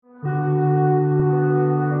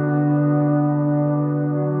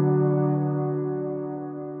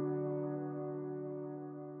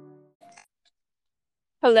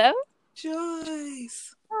Hello?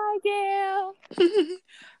 Joyce. Hi, Gail.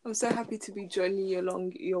 I'm so happy to be joining you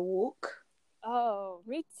along your walk. Oh,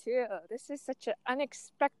 me too. This is such an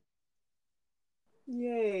unexpected...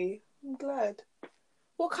 Yay. I'm glad.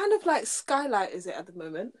 What kind of skylight is it at the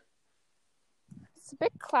moment? It's a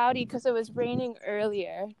bit cloudy because it was raining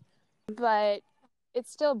earlier, but it's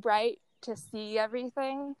still bright to see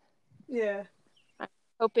everything. Yeah. I'm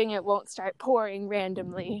hoping it won't start pouring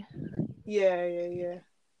randomly. Yeah.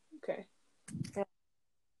 Okay. Yeah.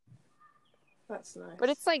 That's nice. But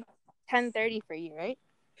it's like 10:30 for you, right?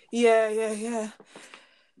 Yeah.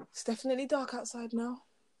 It's definitely dark outside now.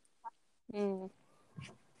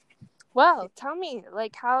 Well, tell me,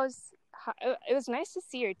 it was nice to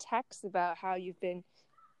see your text about how you've been,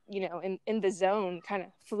 in the zone, kind of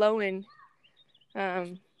flowing. So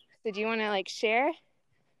do you want to share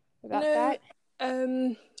about No,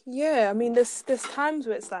 that? yeah, I mean there's times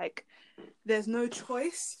where it's like there's no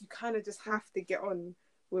choice. You kind of just have to get on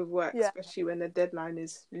with work, Yeah. especially when the deadline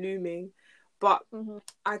is looming. But Mm-hmm.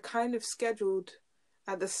 I kind of scheduled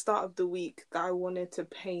at the start of the week that I wanted to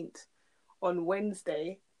paint on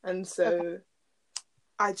Wednesday, and Okay. so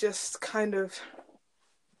I just kind of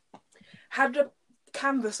had the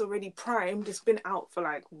canvas already primed. It's been out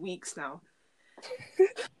for weeks now.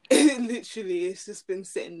 Literally, it's just been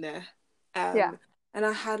sitting there. Yeah. And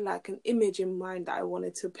I had an image in mind that I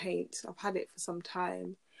wanted to paint. I've had it for some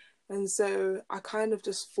time. And so I kind of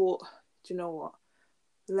just thought, do you know what?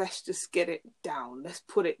 Let's just get it down. Let's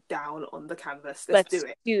put it down on the canvas. Let's do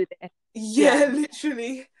Let's it. do this. Yeah, Yeah.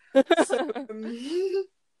 literally. So,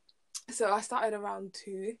 so I started around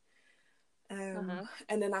 2. Uh-huh.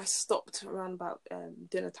 And then I stopped around about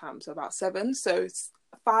dinner time, so about 7. So it's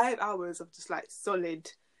 5 hours of just solid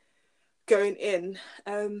going in.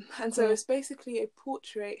 And so it's basically a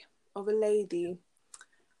portrait of a lady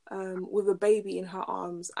with a baby in her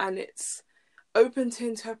arms, and it's open to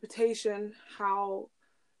interpretation how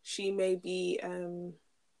she may be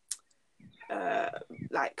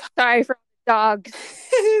Sorry for the dogs.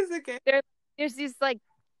 It's okay. There's these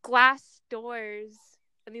glass doors,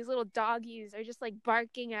 and these little doggies are just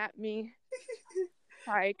barking at me.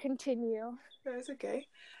 Sorry, continue. No, it's okay.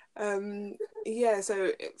 Yeah,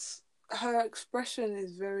 so it's her expression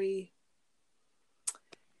is very,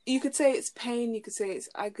 you could say it's pain, you could say it's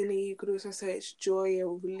agony, you could also say it's joy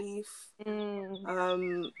or relief.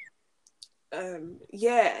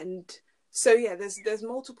 Yeah, and so yeah, there's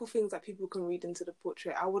multiple things that people can read into the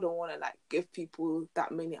portrait. I wouldn't want to give people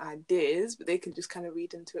that many ideas, but they can just kind of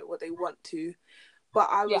read into it what they want to. But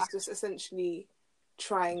I was just essentially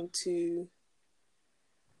trying to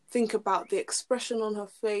think about the expression on her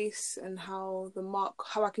face and how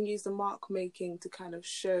I can use the mark making to kind of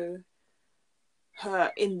show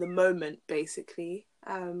her in the moment, basically.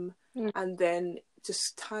 And then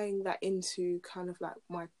just tying that into kind of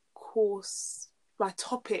my course, my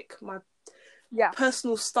topic, my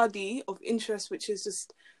personal study of interest, which is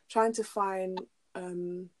just trying to find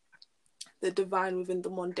the divine within the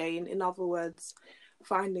mundane. In other words,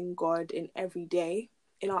 finding God in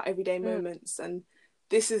our everyday moments. And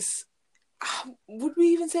this is, would we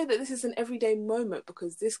even say that this is an everyday moment?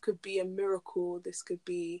 Because this could be a miracle, this could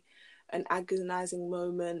be an agonizing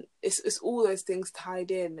moment. It's all those things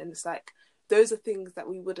tied in, and it's those are things that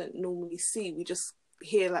we wouldn't normally see. We just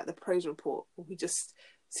hear the praise report, or we just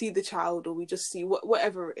see the child, or we just see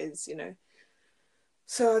whatever it is,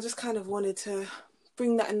 So I just kind of wanted to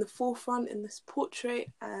bring that in the forefront in this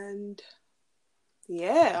portrait, and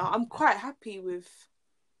yeah, I'm quite happy with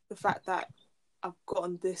the fact that I've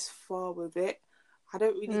gotten this far with it. I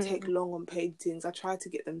don't really take long on paintings. I try to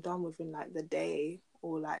get them done within the day,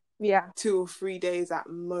 or 2 or 3 days at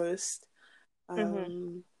most.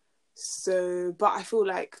 So, but I feel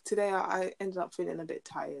today I ended up feeling a bit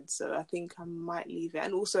tired, so I think I might leave it.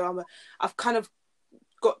 And also I've kind of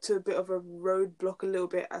got to a bit of a roadblock a little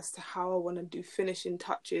bit as to how I want to do finishing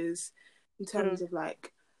touches in terms of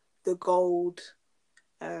the gold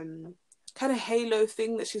kind of halo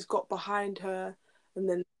thing that she's got behind her, and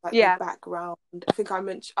then the background. I think I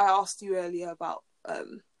asked you earlier about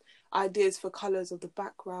ideas for colours of the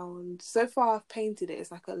background. So far I've painted it,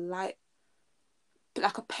 it's a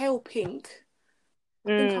pale pink. I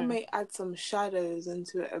think I may add some shadows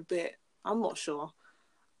into it a bit. I'm not sure.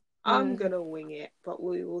 I'm gonna wing it, but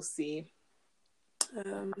we will see.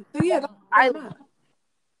 So yeah, that's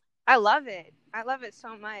I love it. I love it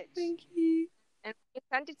so much. Thank you. And when you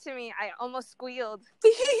sent it to me, I almost squealed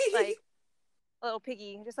like a little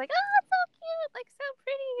piggy, just oh, it's so cute, so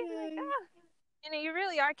pretty. And you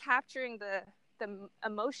really are capturing the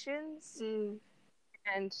emotions,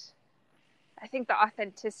 and I think the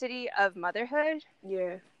authenticity of motherhood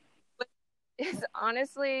Yeah. is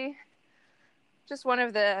honestly just one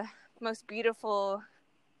of the most beautiful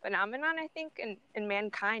phenomenon, I think, in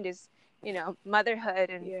mankind is, motherhood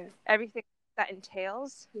and Yeah. everything that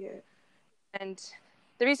entails. Yeah. And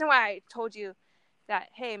the reason why I told you that,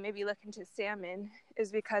 hey, maybe look into salmon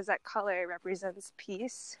is because that color represents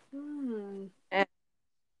peace. And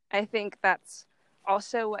I think that's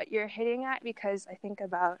also what you're hitting at, because I think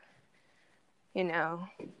about,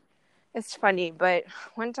 it's funny, but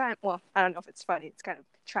one time, well, I don't know if it's funny, it's kind of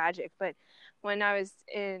tragic, but when I was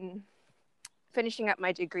finishing up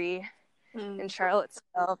my degree in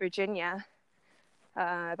Charlottesville, Virginia,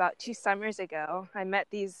 about 2 summers ago, I met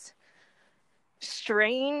these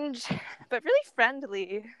strange but really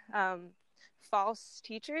friendly false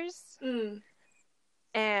teachers.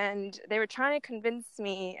 And they were trying to convince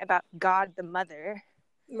me about God the Mother.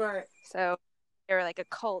 Right. So they were like a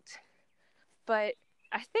cult. But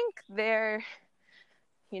I think their,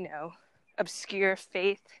 obscure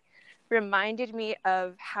faith reminded me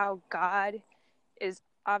of how God is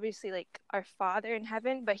obviously like our Father in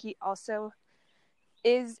heaven, but he also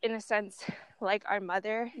is, in a sense, like our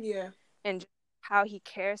mother. Yeah. And how he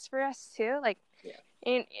cares for us too. Like, yeah.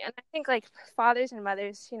 And I think like fathers and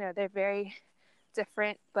mothers, they're very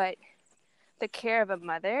different, but the care of a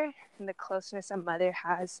mother and the closeness a mother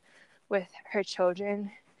has with her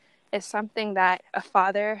children is something that a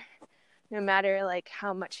father, no matter like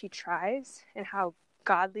how much he tries and how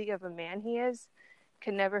godly of a man he is,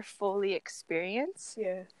 can never fully experience.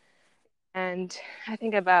 Yeah. And I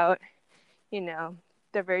think about,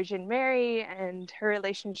 the Virgin Mary and her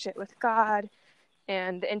relationship with God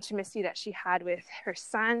and the intimacy that she had with her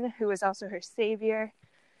son, who was also her savior.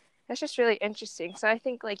 That's just really interesting. So I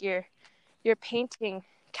think like your painting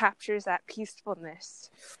captures that peacefulness,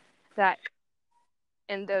 that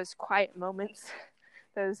in those quiet moments,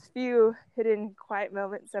 those few hidden quiet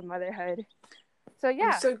moments of motherhood. So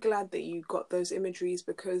yeah. I'm so glad that you got those imageries,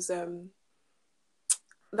 because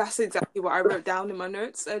that's exactly what I wrote down in my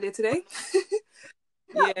notes earlier today.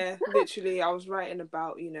 Yeah, literally, I was writing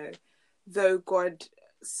about, though God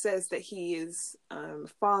says that he is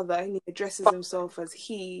father and he addresses himself as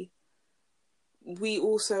he, we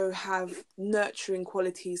also have nurturing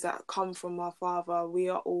qualities that come from our father. We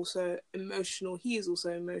are also emotional. He is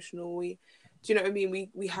also emotional. Do you know what I mean?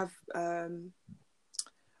 We have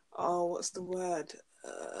what's the word?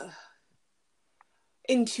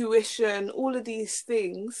 Intuition. All of these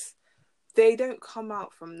things, they don't come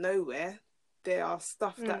out from nowhere. They are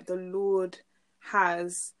stuff that the Lord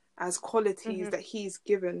has as qualities that he's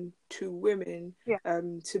given to women,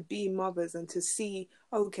 to be mothers and to see,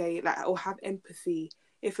 okay, like, or have empathy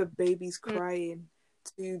if a baby's crying,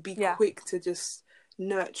 to be quick to just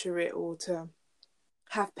nurture it or to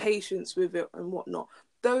have patience with it and whatnot.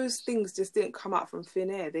 Those things just didn't come out from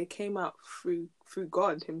thin air. They came out through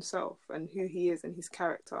God himself and who he is and his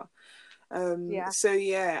character. So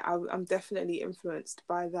yeah, I'm definitely influenced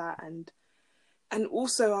by that, and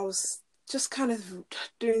also I was just kind of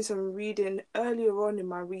doing some reading earlier on in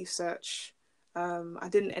my research. I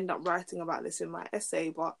didn't end up writing about this in my essay,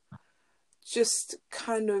 but just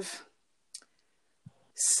kind of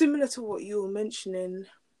similar to what you were mentioning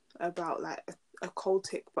about like a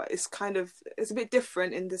cultic, but it's a bit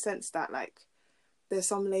different in the sense that like there's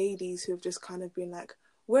some ladies who have just kind of been like,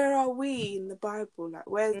 where are we in the Bible? Like,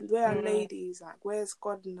 where are ladies? Like, where's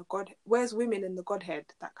God in the God? Where's women in the Godhead?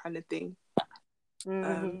 That kind of thing.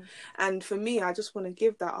 And for me, I just want to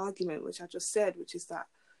give that argument, which I just said, which is that,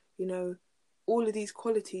 all of these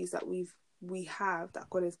qualities that we have that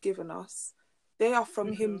God has given us, they are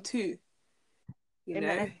from Him too.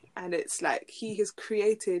 Amen. And it's like He has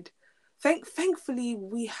created. Thankfully,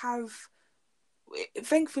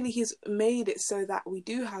 he's made it so that we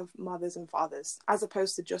do have mothers and fathers, as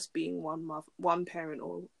opposed to just being one parent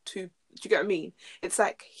or two. Do you get what I mean? It's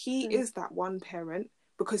like he is that one parent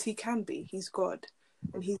because he can be. He's God,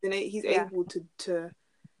 and he's able to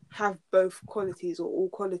have both qualities or all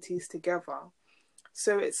qualities together.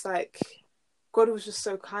 So it's like God was just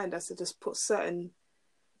so kind as to just put certain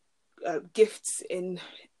gifts in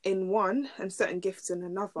one and certain gifts in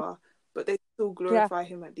another, but they still glorify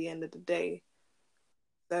him at the end of the day.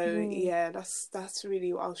 So yeah, that's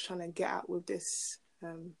really what I was trying to get at with this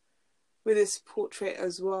portrait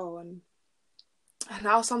as well, and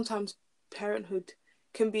how sometimes parenthood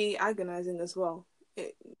can be agonizing as well.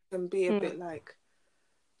 It can be a bit like,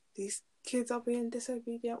 these kids are being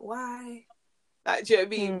disobedient. Why? Like, do you know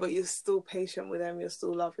what I mean? But you're still patient with them. You're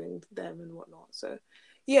still loving them and whatnot. So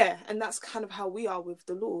yeah, and that's kind of how we are with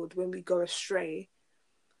the Lord when we go astray.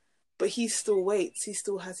 but he still waits. He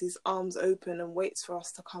still has his arms open and waits for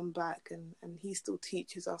us to come back, and he still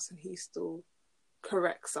teaches us, and he still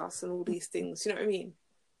corrects us and all these things. You know what I mean?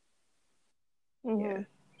 Mm-hmm. Yeah.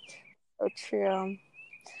 So true.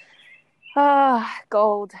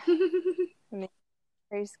 Gold. I mean,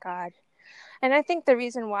 praise God. And I think the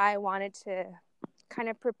reason why I wanted to kind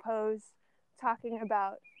of propose talking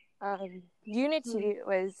about unity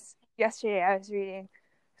was yesterday I was reading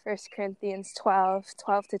 1 Corinthians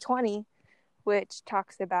 12:12-20, which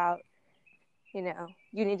talks about,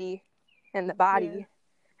 unity in the body.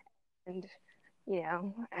 Yeah. And,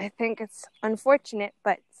 I think it's unfortunate,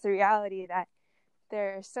 but it's the reality that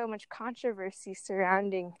there's so much controversy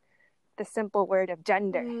surrounding the simple word of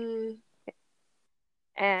gender.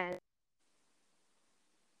 And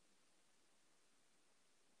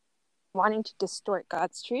wanting to distort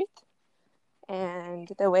God's truth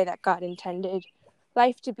and the way that God intended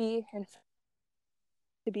life to be, and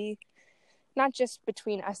to be not just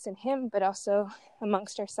between us and him, but also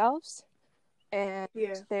amongst ourselves. And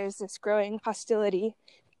there's this growing hostility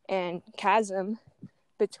and chasm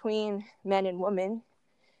between men and women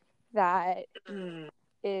that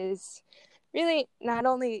is really not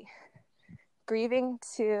only grieving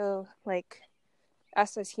to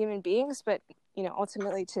us as human beings, but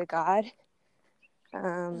ultimately to God.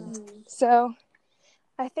 So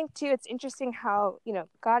I think too it's interesting how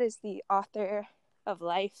God is the author of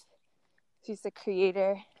life. He's the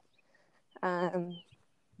creator,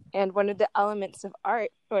 and one of the elements of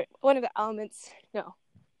art, or one of the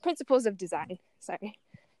principles of design,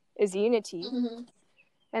 is unity.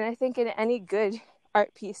 And I think in any good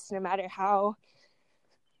art piece, no matter how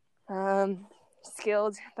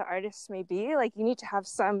skilled the artist may be, you need to have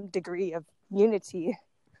some degree of unity.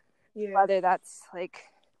 Whether that's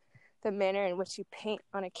the manner in which you paint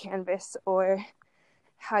on a canvas, or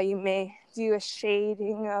how you may do a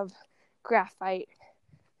shading of graphite,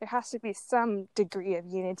 there has to be some degree of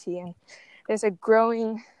unity. And there's a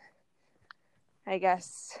growing, I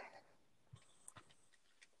guess,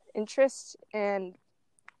 interest and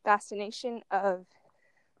fascination of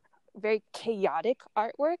very chaotic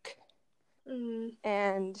artwork.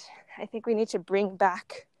 And I think we need to bring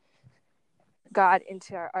back God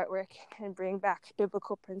into our artwork and bring back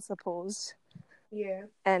biblical principles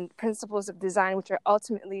and principles of design, which are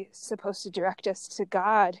ultimately supposed to direct us to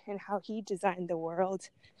God and how he designed the world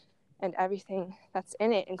and everything that's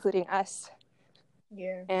in it, including us.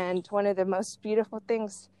 And one of the most beautiful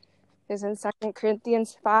things is in 2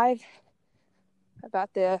 Corinthians 5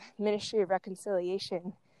 about the ministry of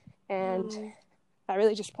reconciliation. And that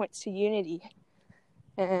really just points to unity.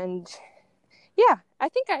 And I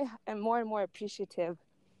think I am more and more appreciative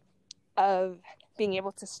of being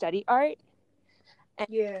able to study art, and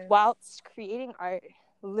whilst creating art,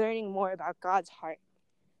 learning more about God's heart.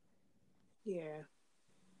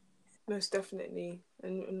 Most definitely.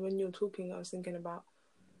 And when you're talking, I was thinking about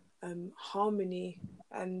harmony,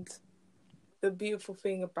 and the beautiful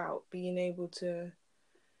thing about being able to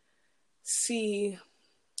see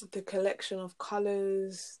the collection of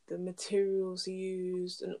colors, the materials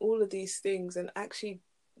used, and all of these things, and actually,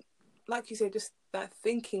 like you said, just that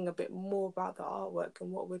thinking a bit more about the artwork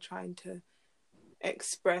and what we're trying to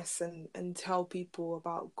express and tell people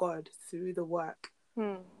about God through the work.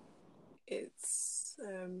 It's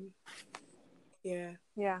it's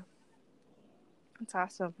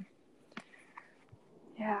awesome.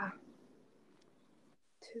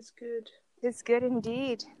 Tis good. It's good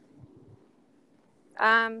indeed.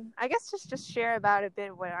 I guess just share about a bit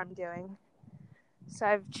of what I'm doing. So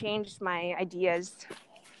I've changed my ideas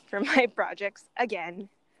for my projects again.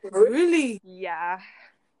 Really? Yeah.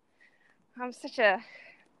 I'm such a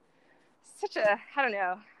I don't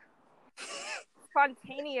know,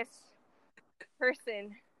 spontaneous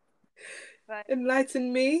person. But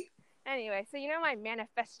enlighten me. Anyway, so my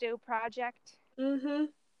manifesto project. So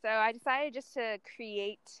I decided just to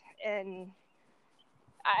create, and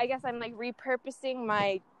I guess I'm repurposing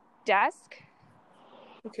my desk.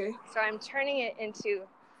 Okay. So I'm turning it into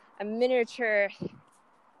a miniature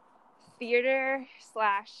theater /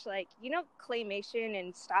 claymation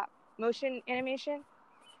and stop motion animation.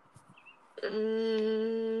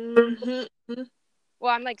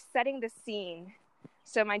 Well, I'm setting the scene.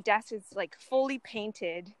 So my desk is fully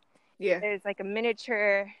painted. There's a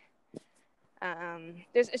miniature.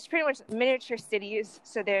 It's pretty much miniature cities.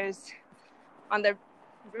 So there's on the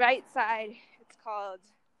right side, it's called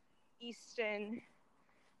Easton,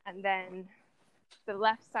 and then the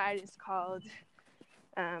left side is called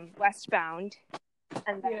Westbound,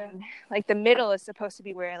 and then the middle is supposed to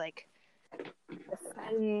be where the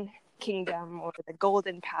Sun Kingdom or the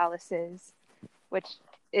Golden Palace is, which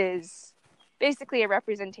is basically a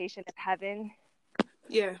representation of heaven.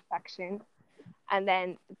 Yeah. Section. And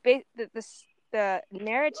then the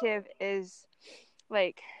narrative is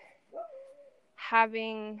like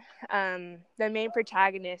having the main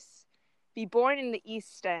protagonist be born in the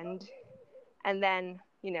East End and then,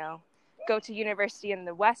 go to university in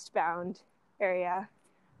the westbound area,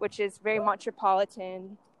 which is very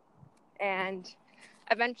metropolitan. And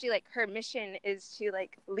eventually, like, her mission is to,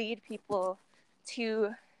 like, lead people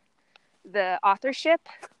to the authorship,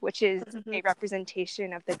 which is a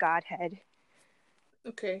representation of the Godhead.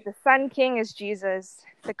 Okay. The Sun King is Jesus.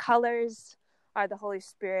 The colors are the Holy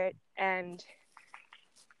Spirit, and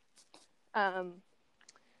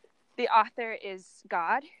the author is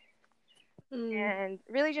God. And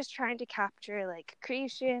really just trying to capture like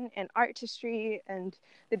creation and artistry and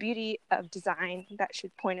the beauty of design that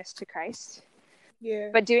should point us to Christ. Yeah.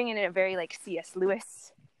 But doing it in a very like C.S.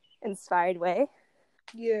 Lewis inspired way.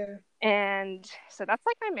 Yeah. And so that's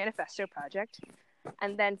like my manifesto project.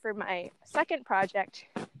 And then for my second project,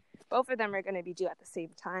 both of them are going to be due at the same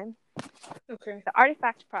time. Okay. The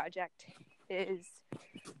Artifact project is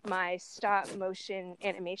my stop motion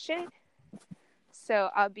animation. So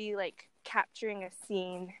I'll be like capturing a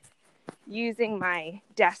scene using my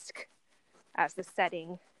desk as the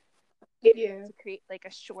setting to create like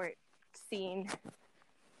a short scene,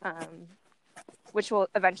 which will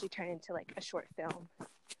eventually turn into like a short film.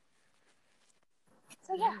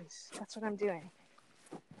 So yeah, that's what I'm doing.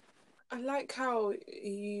 I like how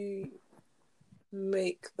you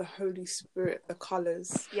make the Holy Spirit the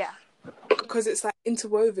colors. Yeah. Because it's like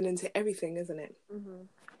interwoven into everything, isn't it? Mm-hmm.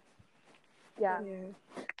 Yeah.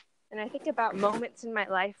 And I think about moments in my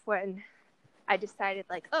life when I decided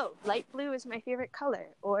like, oh, light blue is my favorite color,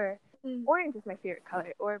 or orange is my favorite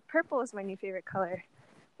color, or purple is my new favorite color,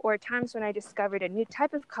 or times when I discovered a new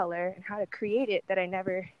type of color and how to create it that I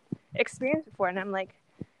never experienced before. And I'm like,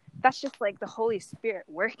 that's just like the Holy Spirit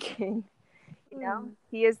working,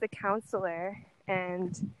 He is the counselor,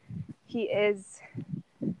 and He is,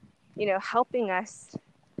 helping us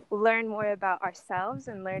learn more about ourselves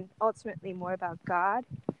and learn ultimately more about God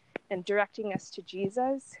and directing us to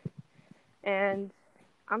Jesus. And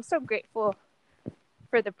I'm so grateful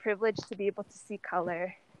for the privilege to be able to see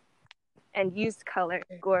color and use color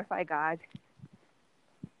to glorify God.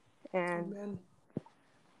 And Amen.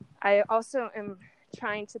 I also am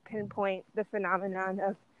trying to pinpoint the phenomenon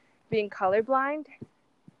of being colorblind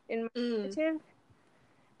in my narrative.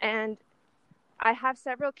 And I have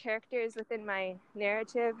several characters within my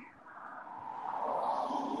narrative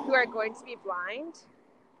who are going to be blind,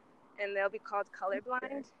 and they'll be called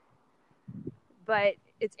colorblind. But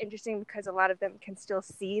it's interesting because a lot of them can still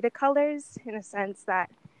see the colors, in a sense that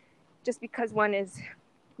just because one is,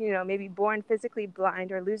 maybe born physically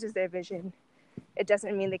blind or loses their vision, it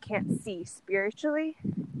doesn't mean they can't see spiritually.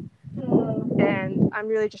 And I'm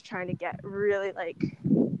really just trying to get really like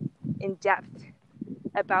in depth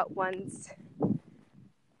about one's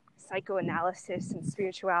psychoanalysis and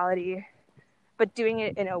spirituality, but doing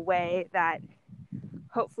it in a way that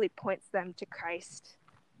hopefully points them to Christ.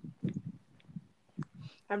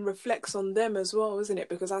 And reflects on them as well, isn't it?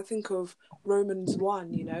 Because I think of Romans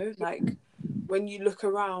 1, like when you look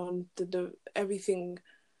around, the everything,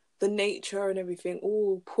 the nature and everything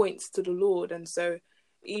all points to the Lord. And so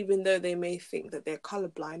even though they may think that they're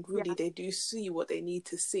colorblind, really they do see what they need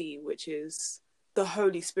to see, which is the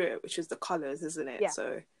Holy Spirit, which is the colors, isn't it?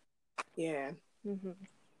 So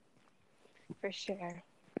for sure.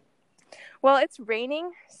 Well, it's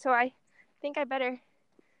raining, so I think I better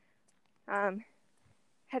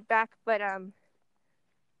head back, but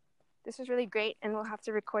this was really great, and we'll have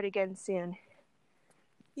to record again soon.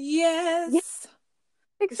 Yes.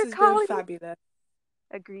 Thanks this for has calling. been fabulous.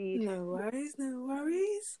 Agreed. No worries.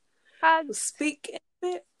 Hugs. We'll speak in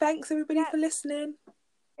a bit. Thanks everybody for listening.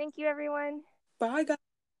 Thank you, everyone. Bye, guys.